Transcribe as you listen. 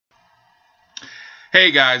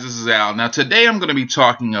Hey guys, this is Al. Now today I'm going to be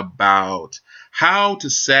talking about how to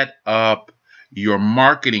set up your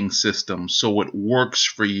marketing system so it works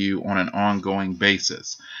for you on an ongoing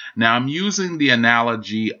basis. Now I'm using the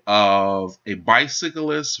analogy of a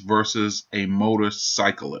bicyclist versus a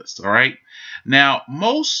motorcyclist, all right? Now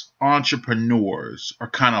most entrepreneurs are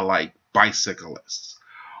kind of like bicyclists.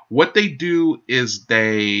 What they do is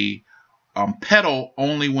they pedal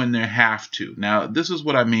only when they have to. Now this is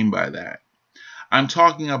what I mean by that. I'm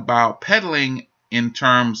talking about peddling in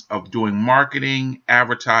terms of doing marketing,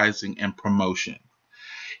 advertising, and promotion.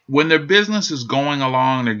 When their business is going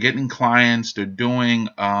along, they're getting clients, they're doing,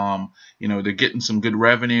 they're getting some good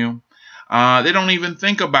revenue. They don't even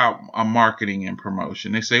think about marketing and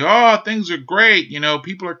promotion. They say, "Oh, things are great.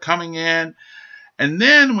 People are coming in." And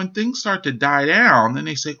then when things start to die down, then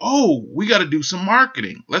they say, "Oh, we got to do some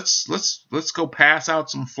marketing. Let's go pass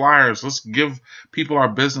out some flyers. Let's give people our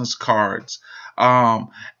business cards." And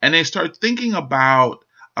they start thinking about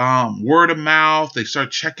word of mouth. They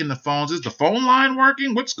start checking the phones. Is the phone line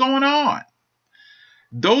working? What's going on?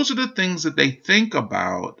 Those are the things that they think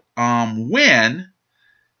about when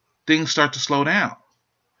things start to slow down.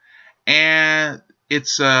 And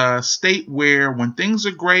it's a state where when things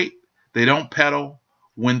are great, they don't pedal.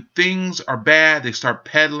 When things are bad, they start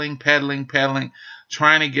pedaling,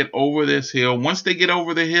 trying to get over this hill. Once they get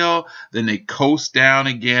over the hill, then they coast down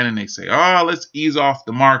again and they say, "Oh, let's ease off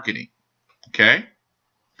the marketing." Okay?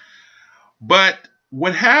 But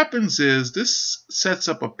what happens is this sets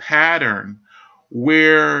up a pattern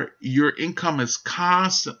where your income is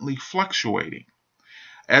constantly fluctuating.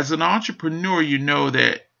 As an entrepreneur, you know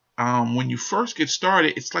that when you first get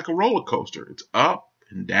started, it's like a roller coaster. It's up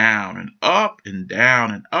and down and up and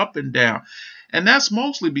down and up and down. And that's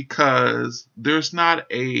mostly because there's not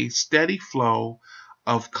a steady flow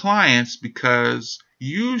of clients, because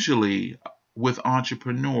usually with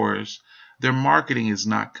entrepreneurs, their marketing is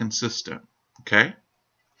not consistent. Okay?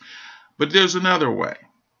 But there's another way.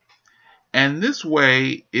 And this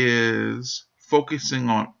way is focusing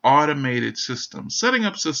on automated systems, setting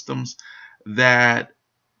up systems that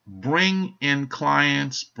bring in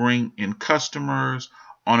clients, bring in customers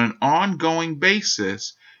on an ongoing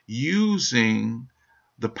basis using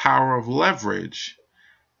the power of leverage.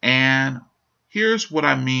 And here's what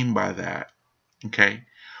I mean by that. Okay?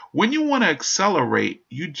 When you want to accelerate,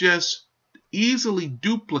 you just easily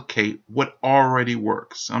duplicate what already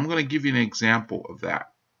works. I'm going to give you an example of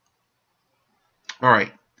that. All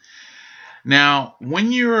right. Now,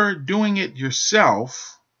 when you're doing it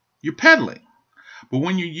yourself, you're peddling. But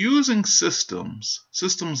when you're using systems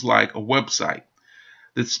like a website,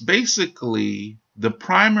 that's basically the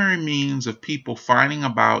primary means of people finding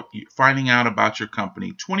out about your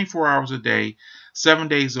company 24 hours a day, 7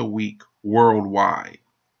 days a week, worldwide.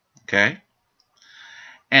 Okay?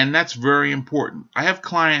 And that's very important. I have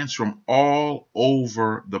clients from all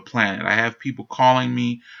over the planet. I have people calling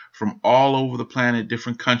me from all over the planet,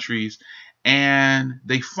 different countries, and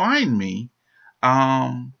they find me,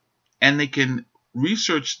 and they can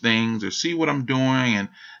research things or see what I'm doing, and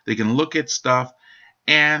they can look at stuff.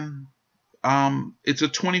 And it's a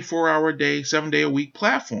 24-hour day, 7-day a week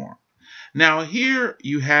platform. Now here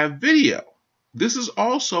you have video. This is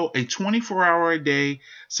also a 24-hour a day,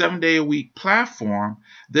 7-day a week platform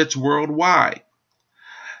that's worldwide.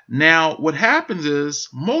 Now what happens is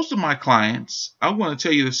most of my clients, I'm going to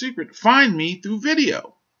tell you the secret, find me through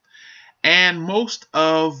video. And most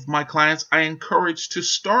of my clients I encourage to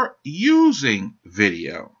start using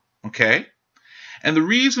video. Okay? And the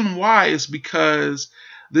reason why is because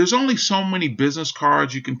there's only so many business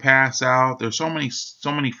cards you can pass out. There's so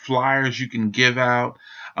many flyers you can give out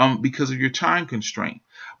because of your time constraint.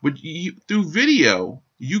 But through video,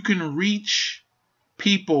 you can reach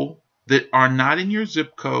people that are not in your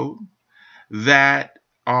zip code, that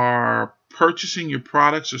are purchasing your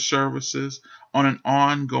products or services on an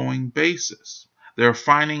ongoing basis. They're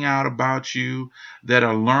finding out about you, that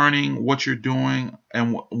are learning what you're doing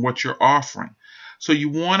and what you're offering. So you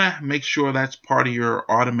want to make sure that's part of your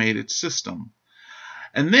automated system.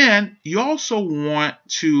 And then you also want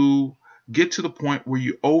to get to the point where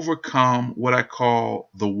you overcome what I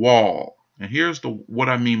call the wall. And here's what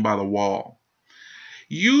I mean by the wall.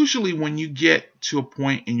 Usually when you get to a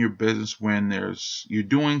point in your business when you're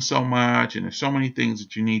doing so much and there's so many things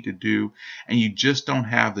that you need to do and you just don't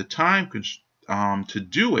have the time to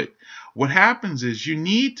do it, what happens is you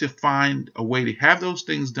need to find a way to have those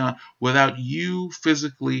things done without you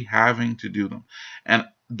physically having to do them. And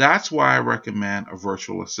that's why I recommend a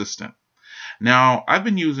virtual assistant. Now, I've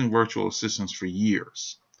been using virtual assistants for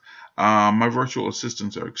years. My virtual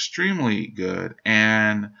assistants are extremely good,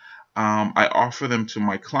 and I offer them to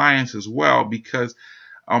my clients as well, because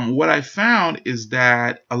what I found is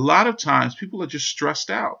that a lot of times people are just stressed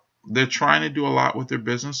out. They're trying to do a lot with their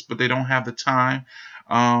business, but they don't have the time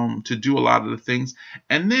to do a lot of the things.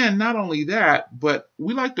 And then not only that, but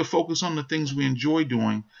we like to focus on the things we enjoy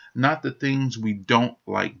doing, not the things we don't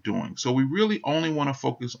like doing. So we really only want to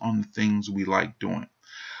focus on the things we like doing.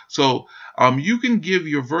 So you can give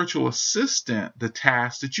your virtual assistant the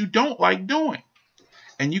tasks that you don't like doing,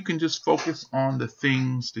 and you can just focus on the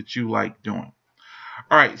things that you like doing.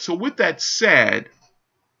 All right, so with that said,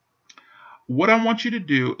 what I want you to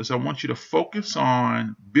do is I want you to focus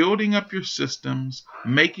on building up your systems,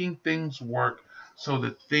 making things work so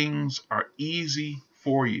that things are easy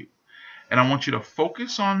for you. And I want you to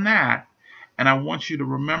focus on that. And I want you to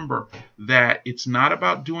remember that it's not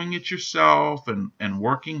about doing it yourself and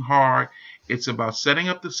working hard. It's about setting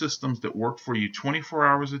up the systems that work for you 24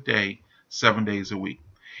 hours a day, 7 days a week.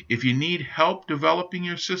 If you need help developing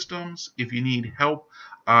your systems, if you need help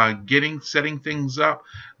setting things up,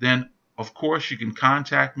 then of course you can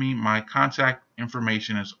contact me. My contact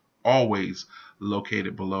information is always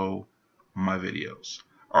located below my videos.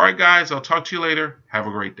 All right, guys, I'll talk to you later. Have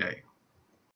a great day.